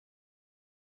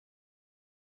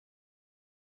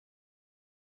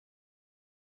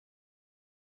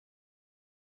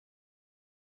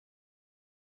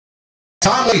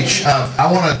Tom Leach,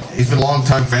 he's been a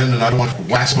long-time friend, and I don't want to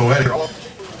wax poetic.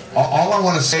 All I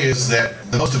want to say is that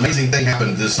the most amazing thing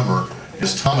happened this summer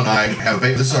is Tom and I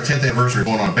this is our 10th anniversary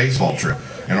going on a baseball trip,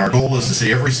 and our goal is to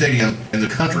see every stadium in the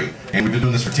country, and we've been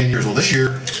doing this for 10 years. Well, this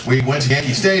year, we went to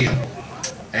Yankee Stadium,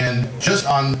 and just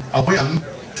on a whim,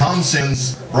 Tom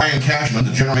sends Brian Cashman,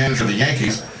 the general manager of the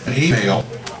Yankees, an email.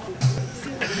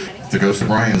 The ghost of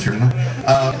Brian is here tonight,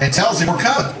 and tells him we're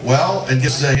coming. Well, and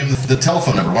gives him the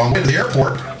telephone number. While on the way to the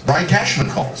airport, Brian Cashman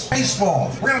calls. Baseball.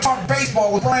 We're going to talk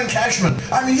baseball with Brian Cashman.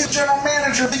 I mean, he's general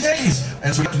manager of the Yankees.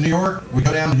 And so we get to New York. We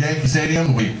go down to Yankee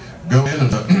Stadium. We go in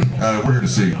and we're here to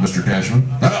see Mr. Cashman.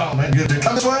 Oh man, you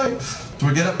come this way. So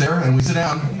we get up there and we sit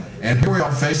down, and here we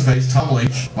are face to face. Tom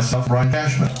Leach, myself, Brian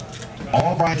Cashman.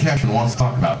 All Brian Cashman wants to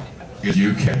talk about is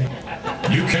UK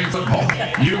football,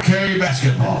 UK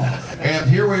basketball. And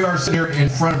here we are sitting here in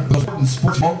front of the most important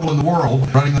sports mogul in the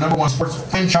world, running the #1 sports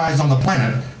franchise on the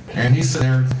planet, and he's sitting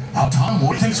there, oh, Tom, what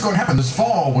do you think is going to happen this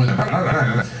fall?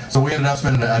 So we ended up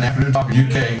spending an afternoon talking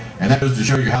UK, and that goes to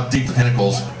show you how deep the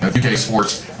tentacles of UK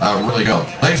sports really go.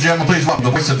 Ladies and gentlemen, please welcome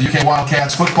the voice of the UK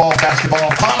Wildcats, football,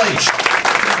 basketball, Tom Leach.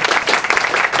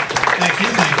 Thank you.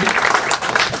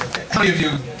 How many of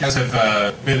you guys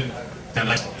have been down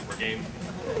Lexington for a game?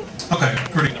 Okay,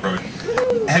 pretty good.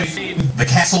 Have you seen the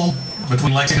castle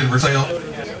between Lexington and Versailles?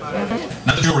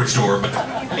 Not the jewelry store, but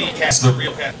the castle, the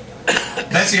real castle.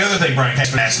 That's the other thing Brian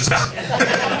Cashman asked us about.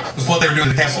 Was what they were doing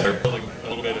in the castle. They're building a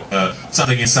little bit of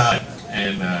something inside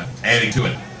and adding to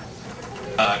it.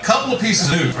 A couple of pieces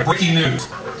of news, breaking news,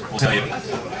 we'll tell you.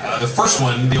 The first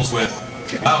one deals with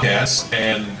Wildcats,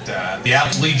 and the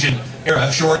Alex Legion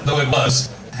era, short though it was,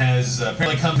 has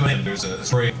apparently come to an end. There's a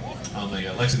story on the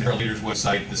Lexington Herald Leaders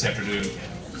website this afternoon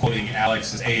quoting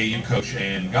Alex, his AAU coach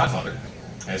and godfather,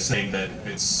 as saying that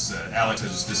Alex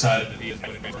has decided that he is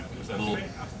going to make a little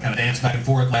kind of dance back and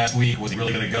forth last week. Was he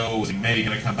really going to go? Was he maybe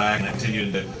going to come back? And that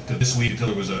continued to this week until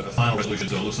there was a final resolution.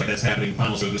 So it looks like that's happening.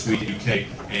 Final show this week in UK,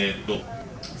 and we'll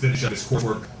finish up his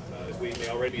coursework this week. May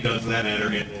already be done for that matter,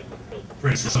 and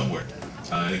transfer somewhere.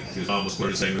 I think his mom was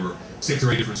quoted saying there were 6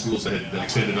 or 8 different schools that had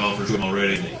extended offers to him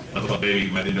already. I thought maybe he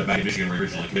might end up back in Michigan where he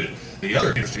originally committed. The other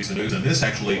interesting piece of news, and this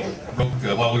actually broke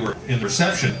while we were in the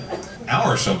reception an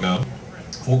hour or so ago,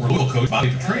 former Louisville coach Bobby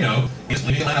Petrino is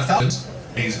leaving Atlanta Falcons.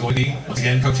 He's going to be, once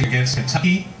again, coaching against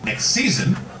Kentucky next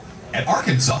season at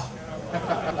Arkansas. How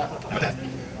about that?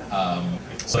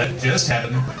 So that just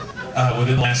happened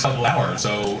within the last couple of hours.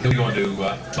 So he'll be going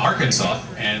to Arkansas,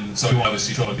 and so he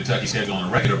obviously showed up Kentucky schedule on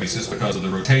a regular basis because of the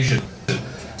rotation.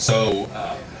 So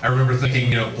I remember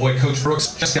thinking, boy, Coach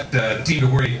Brooks just got the team to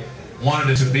where he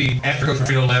wanted it to be after Coach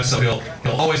Petrino left, so he'll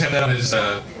always have that on his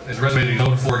resume that he's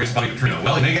voted for against Bobby Petrino.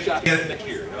 Well, he may get it next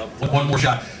year. One more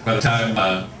shot. By the time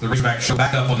the Razorbacks show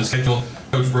back up on the schedule,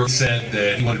 Coach Brooks said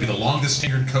that he wanted to be the longest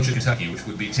tenured coach in Kentucky, which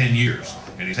would be 10 years,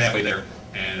 and he's halfway there.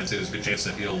 And there's a good chance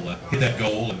that he'll hit that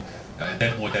goal, and at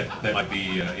that point, that might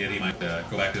be it. He might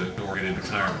go back to Oregon in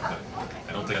retirement, but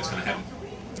I don't think that's going to happen.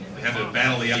 They have to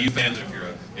battle the IU fans. If you're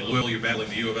in Louisville, you're battling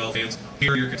the U of L fans.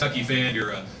 Here, you're Kentucky fan.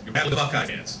 You're battling the Buckeye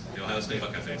fans. Ohio State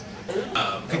Buckeye fans.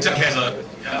 Kentucky has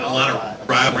a lot of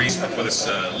rivalries, whether it's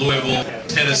Louisville,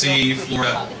 Tennessee,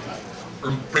 Florida.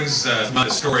 Brings to mind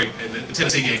a story in the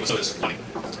Tennessee game was so disappointing.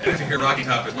 And I think here Rocky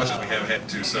Top as much as we have had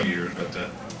to some years, but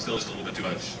still just a little bit too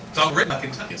much. It's all written about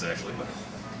Kentuckians actually, but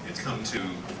it's come to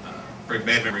bring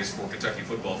bad memories for Kentucky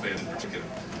football fans in particular.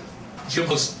 Jim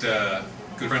Post,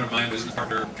 good friend of mine, business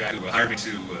partner, guy who hired me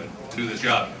to do this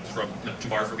job, from not too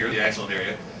far from here, the Ashland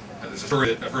area. There's a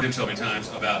story that I've heard him tell many times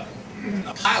about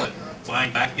a pilot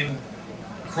flying back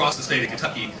across the state of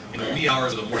Kentucky in the wee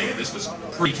hours of the morning, and this was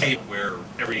pre-cable, where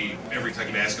every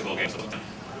Kentucky basketball game,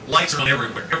 lights are on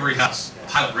everywhere, every house.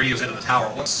 Pilot radios into the tower.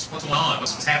 What's going on?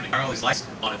 What's happening? Why are all these lights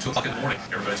on at 2 o'clock in the morning?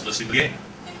 Everybody's listening to the game.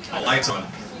 All lights on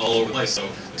all over the place. So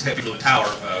to have people in the tower,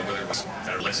 whether it was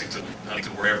at Lexington,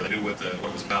 Huntington, wherever, they knew what it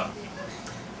was about.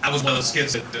 I was one of those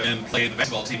kids that the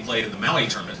basketball team played in the Maui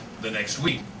tournament the next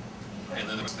week, and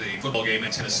then there was the football game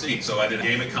at Tennessee. So I did a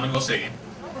game at Commonwealth Stadium.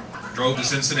 Drove to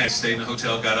Cincinnati, stayed in a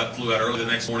hotel, got up, flew out early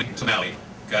the next morning to Maui.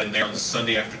 Got in there on the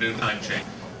Sunday afternoon time change.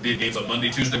 Did games on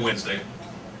Monday, Tuesday, Wednesday.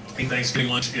 Ate Thanksgiving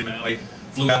lunch in Maui.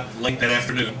 Flew out late that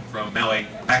afternoon from Maui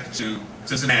back to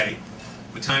Cincinnati.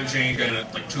 The time change got in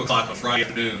at like 2 o'clock on Friday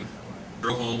afternoon.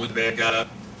 Drove home, went to bed, got up,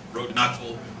 rode to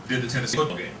Knoxville, did the Tennessee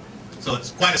football game. So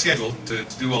it's quite a schedule to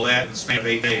do all that in the span of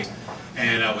 8 days.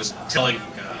 And I was telling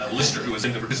a listener who was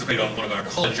in to participate on one of our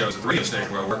college shows at the radio station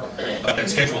where I work about that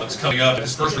schedule that was coming up, and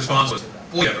his first response was,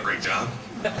 "Boy, you have a great job."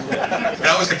 And I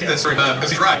always keep that story in mind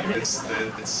because he's right. It's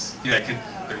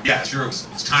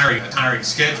tiring, a tiring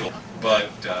schedule, but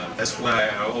that's what I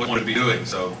always wanted to be doing,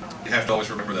 so you have to always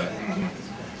remember that.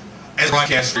 As a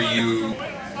broadcaster, you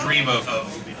dream of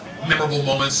memorable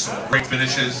moments, great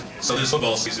finishes, so this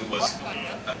football season was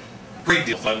a great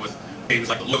deal of fun with games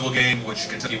like the Louisville game, which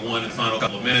Kentucky won in the final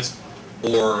couple of minutes,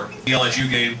 or the LSU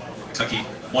game, where Kentucky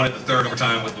won it in the third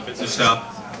overtime with the defensive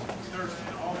stop.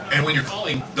 And when you're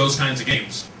calling those kinds of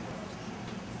games,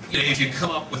 if you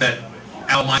come up with that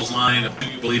Al Michaels line of "Do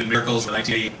you believe in miracles?" the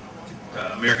 1980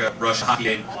 America-Russia hockey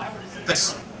game,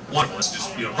 that's wonderful. It's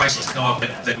just priceless to come up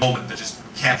with that moment that just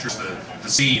captures the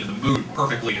scene and the mood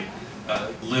perfectly and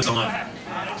lives on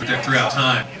throughout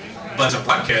time. But as a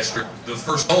broadcaster, the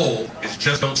first goal is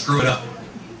just don't screw it up.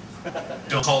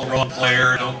 Don't call the wrong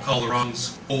player, don't call the wrong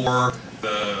score,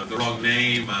 the wrong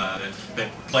name. That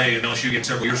play in LSU game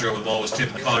several years ago, the ball was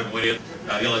tipped and caught and went in.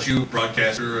 The LSU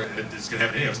broadcaster, it's going to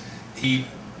happen to him. He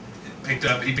picked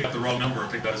up the wrong number,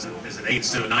 picked up as an 8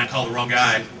 instead of a 9, called the wrong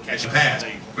guy, catch and pass.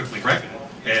 He quickly corrected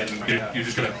it. And you're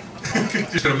just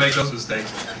gonna make those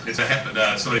mistakes. It's happened.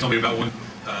 Somebody told me about one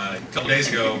a couple days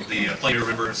ago. The player,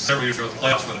 remember several years ago, the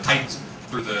playoffs where the Titans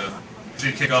threw the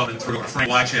kickoff and threw it to Frank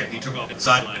Wildcat. He took off the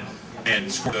sideline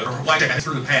and scored. Wildcat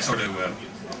threw the pass sort of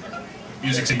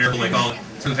Music City Miracle, they call it,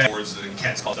 through the passwords, the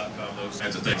catspaws.com, those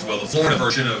kinds of things. Well, the Florida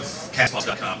version of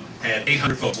catspaws.com had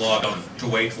 800 folks logged on to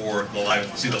wait for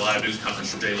see the live news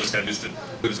conference from Jay List Houston,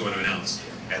 who was going to announce.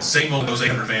 At the same moment those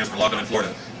 800 fans were logged on in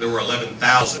Florida, there were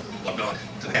 11,000 logged on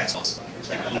to the Catspaws.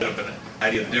 So you can look up an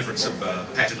idea of the difference of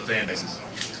passionate fan bases.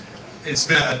 It's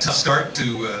been a tough start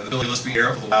to the Billy Gillispie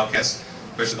era for the Wildcats,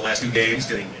 especially the last 2 games,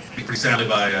 getting pretty soundly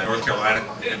by North Carolina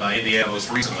and by Indiana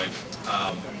most recently.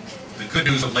 The good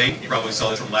news of late, you probably saw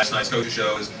this from last night's coach's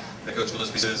show, is that Coach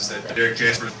Gillispie says that Derek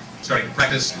Jasper is starting to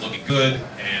practice, looking good,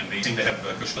 and they seem to have,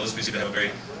 Coach Gillispie seems to have a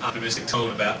very optimistic tone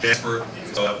about Jasper.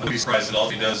 So I wouldn't be surprised at all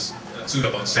if he does suit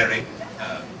up on Saturday.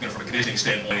 From a conditioning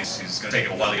standpoint, he's going to take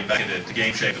him a while to get back into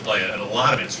game shape to play at a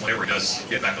lot of minutes whenever he does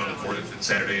get back onto the court, if it's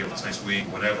Saturday or if it's next week,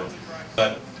 whatever.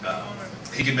 But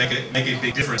he can make a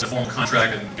big difference in a formal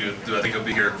contract, and do I think he'll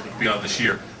be here beyond this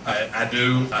year? I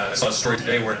do. I saw a story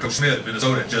today where Coach Smith of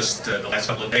Minnesota just in the last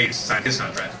couple of days signed his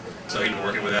contract. So he's been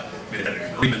working with that. I mean, they had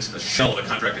an agreement, a shell of a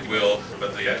contract, if you will,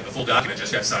 but the full document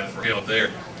just got signed for him up there.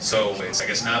 So it's, I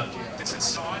guess, not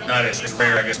as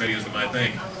rare, I guess, maybe as we might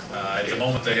think. At the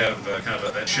moment, they have kind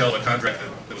of that shell of a contract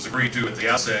that was agreed to at the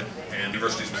outset, and the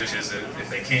university's position is that if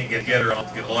they can't get together,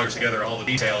 get the lawyers together, all the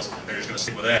details, they're just going to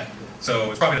stick with that. So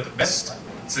it's probably not the best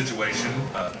situation,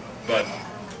 but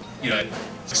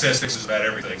success fixes about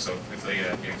everything. So if they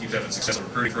keep having success on the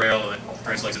recruiting trail and that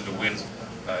translates into wins,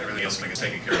 everything else is going to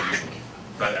get taken care of usually.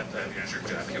 But I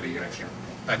think he'll be here next year.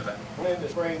 Back to that. When in the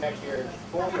spring next year,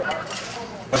 the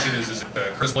question is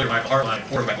Chris Blair, Michael Hartline,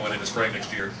 quarterback, going into spring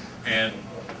next year, and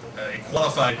a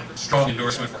qualified, strong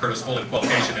endorsement for Curtis Fuller. The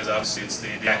qualification is obviously it's the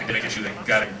academic issue that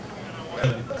got him.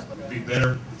 Be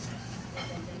better.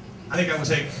 I think I would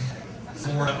take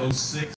 4.06.